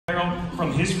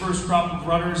from his first crop of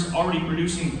runners, already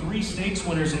producing 3 stakes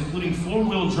winners, including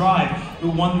 4-wheel drive,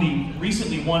 who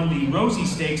recently won the Rosie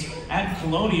Stakes at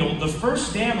Colonial. The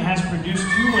first dam has produced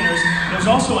 2 winners. There's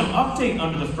also an update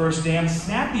under the first dam.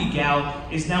 Snappy Gal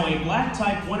is now a black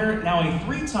type winner, now a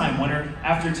 3-time winner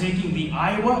after taking the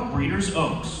Iowa Breeders'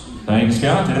 Oaks. Thanks,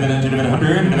 Scott. 100,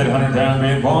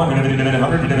 100,000, 1,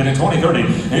 100, 20, 30,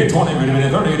 20, 30,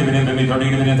 30, 30,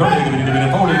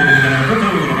 40,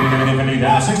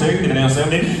 60,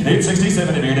 70, 860,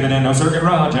 70, no circuit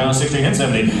rod, down 60 and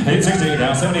 70, 860,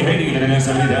 down 70, 80,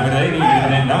 70, down 80,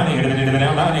 90,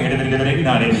 down 90, 80, 90,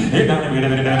 90,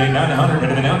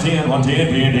 900, down 10,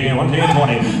 110, 110,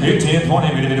 20, 10, 20,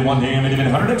 110,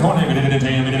 120,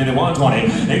 10,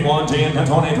 120, 8, 110,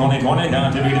 20, 20, 20,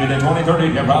 down to 20,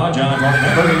 30, rod, John, 20,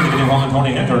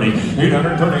 30, 30,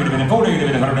 830,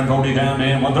 40, 140, down,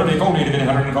 man, 130, 40,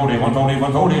 140, 140, 140,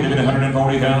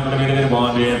 140, down,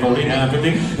 140, down, 50,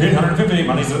 850,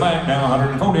 money's to the back, down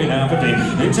 140, down 50,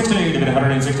 860,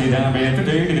 160, down,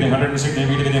 50, 160,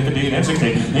 50, and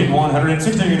 60,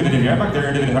 160, yeah, back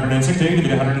there,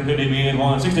 160, 150,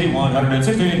 160, 160,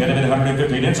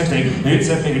 150, and 60,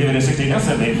 870, 60, now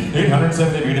 70,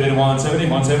 870, 170,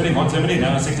 170, 170,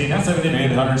 now 60, now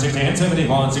 70, 160, and 70,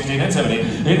 160, and 70,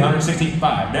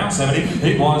 865, now 70,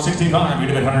 165,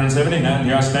 170,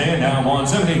 now stand, now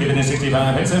 170,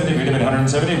 65, and 70,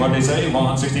 170, what they say,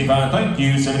 165, thank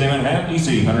you, 70 and a half,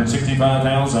 EC,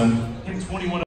 165,000.